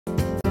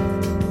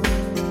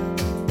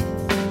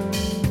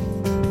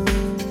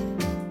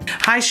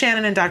Hi,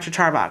 Shannon and Dr.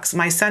 Tarbox.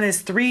 My son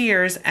is 3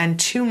 years and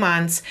 2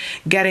 months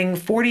getting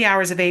 40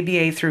 hours of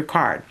ABA through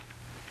CARD.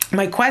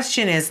 My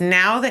question is,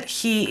 now that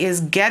he is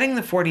getting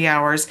the 40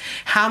 hours,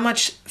 how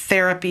much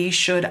therapy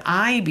should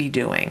I be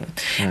doing?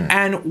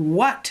 And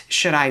what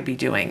should I be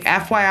doing?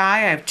 FYI, I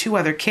have 2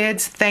 other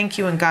kids. Thank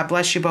you and God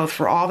bless you both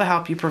for all the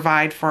help you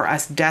provide for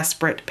us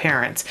desperate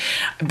parents.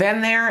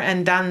 Been there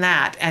and done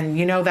that. And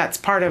you know, that's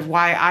part of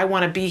why I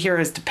want to be here,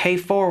 is to pay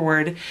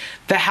forward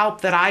the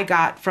help that I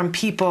got from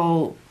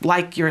people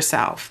like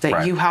yourself,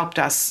 that you helped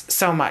us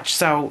so much.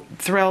 So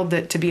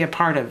thrilled to be a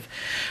part of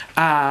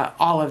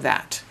all of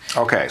that.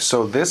 Okay,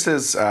 so this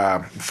is,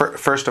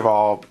 first of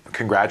all,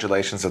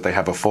 congratulations that they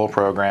have a full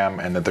program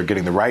and that they're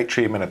getting the right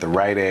treatment at the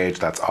right age.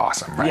 That's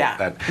awesome, right?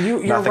 Yeah,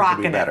 you're nothing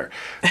rocking could be better.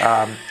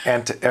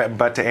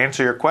 But to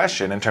answer your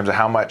question in terms of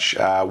how much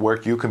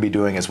work you can be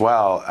doing as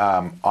well,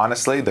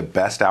 honestly, the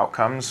best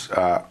outcomes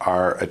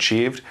are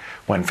achieved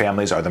when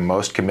families are the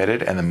most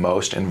committed and the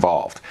most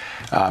involved.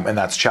 And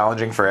that's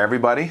challenging for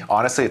everybody.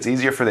 Honestly, it's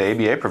easier for the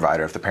ABA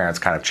provider if the parents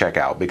kind of check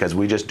out, because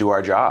we just do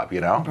our job,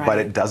 you know? Right. But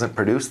it doesn't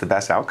produce the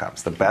best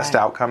outcomes. The best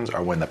outcomes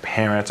are when the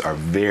parents are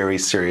very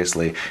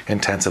seriously,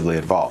 intensively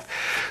involved.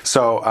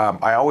 So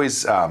I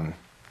always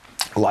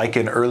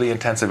liken early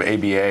intensive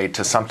ABA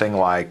to something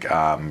like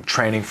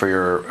training for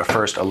your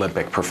first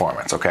Olympic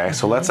performance, okay?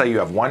 So let's say you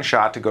have one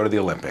shot to go to the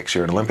Olympics.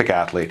 You're an Olympic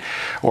athlete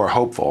or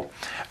hopeful,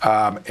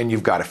 and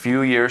you've got a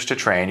few years to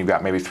train. You've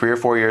got maybe 3 or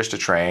 4 years to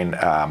train,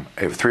 a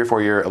 3 or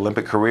 4 year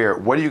Olympic career.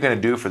 What are you going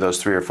to do for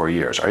those 3 or 4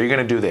 years? Are you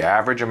going to do the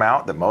average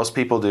amount that most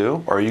people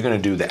do, or are you going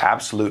to do the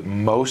absolute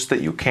most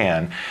that you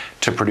can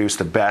to produce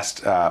the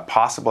best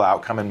possible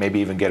outcome and maybe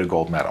even get a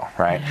gold medal,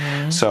 right?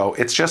 So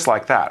it's just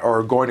like that.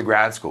 Or going to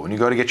grad school. When you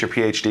go to get your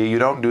PhD, you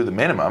don't do the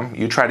minimum.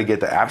 You try to get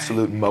the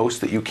absolute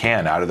most that you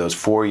can out of those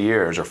 4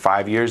 years or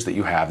 5 years that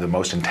you have, the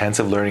most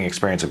intensive learning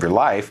experience of your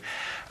life,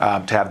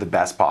 to have the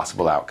best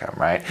possible outcome,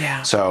 right?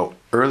 Yeah. So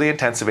early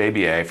intensive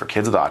ABA for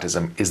kids with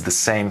autism is the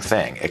same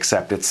thing,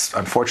 except it's,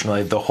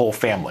 unfortunately, the whole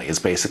family is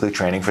basically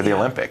training for the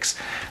Olympics.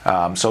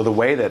 So the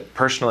way that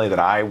personally that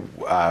I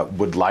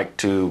would like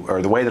to,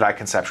 or the way that I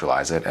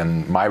conceptualize it,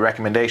 and my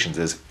recommendations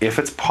is, if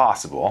it's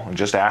possible, and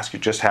just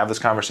have this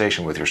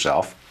conversation with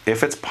yourself,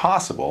 if it's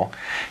possible,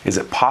 is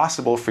it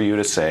possible for you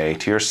to say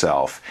to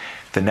yourself,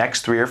 the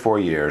next 3 or 4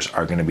 years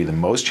are going to be the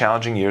most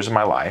challenging years of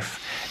my life,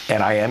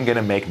 and I am going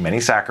to make many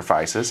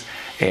sacrifices.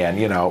 And,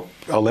 you know,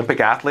 Olympic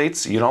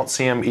athletes, you don't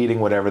see them eating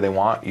whatever they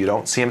want. You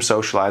don't see them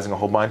socializing a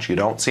whole bunch. You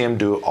don't see them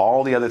do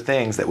all the other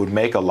things that would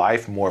make a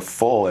life more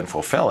full and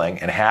fulfilling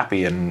and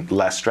happy and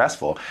less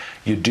stressful.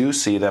 You do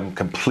see them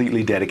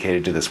completely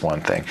dedicated to this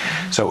one thing.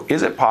 So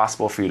is it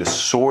possible for you to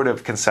sort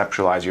of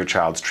conceptualize your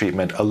child's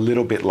treatment a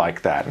little bit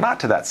like that? Not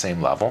to that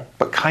same level,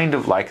 but kind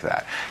of like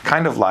that.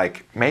 Kind of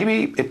like,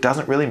 maybe it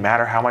doesn't really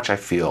matter how much I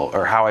feel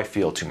or how I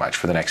feel too much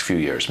for the next few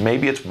years.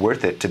 Maybe it's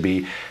worth it to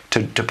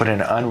put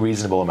in an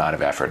unreasonable amount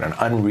of effort, an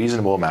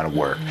unreasonable amount of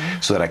work,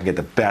 so that I can get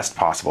the best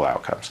possible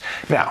outcomes.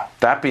 Now,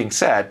 that being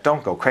said,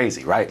 don't go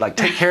crazy, right? Like,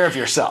 take care of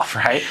yourself,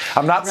 right?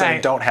 I'm not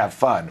saying don't have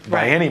fun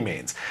by any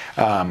means,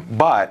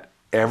 but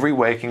every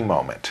waking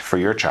moment for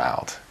your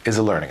child is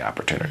a learning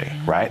opportunity,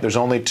 right? There's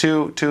only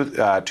two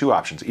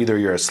options. Either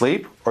you're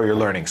asleep or you're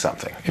learning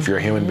something, if you're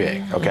a human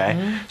being,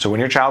 okay? So when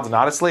your child's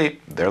not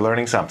asleep, they're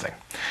learning something.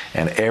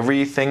 And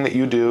everything that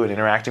you do in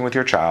interacting with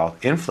your child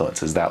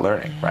influences that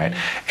learning, right?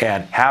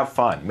 And have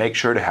fun. Make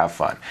sure to have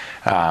fun.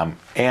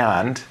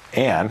 And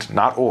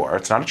not or.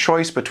 It's not a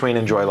choice between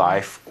enjoy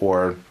life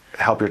or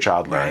help your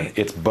child learn.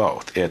 It's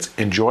both. It's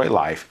enjoy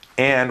life,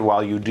 and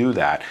while you do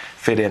that,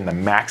 fit in the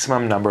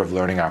maximum number of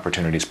learning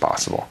opportunities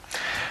possible.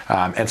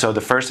 And so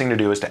the first thing to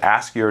do is to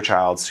ask your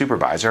child's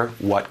supervisor,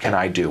 what can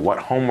I do? What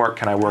homework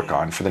can I work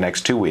on for the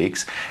next 2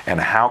 weeks? And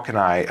how can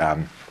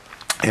I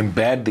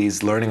embed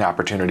these learning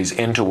opportunities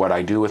into what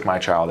I do with my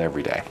child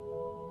every day?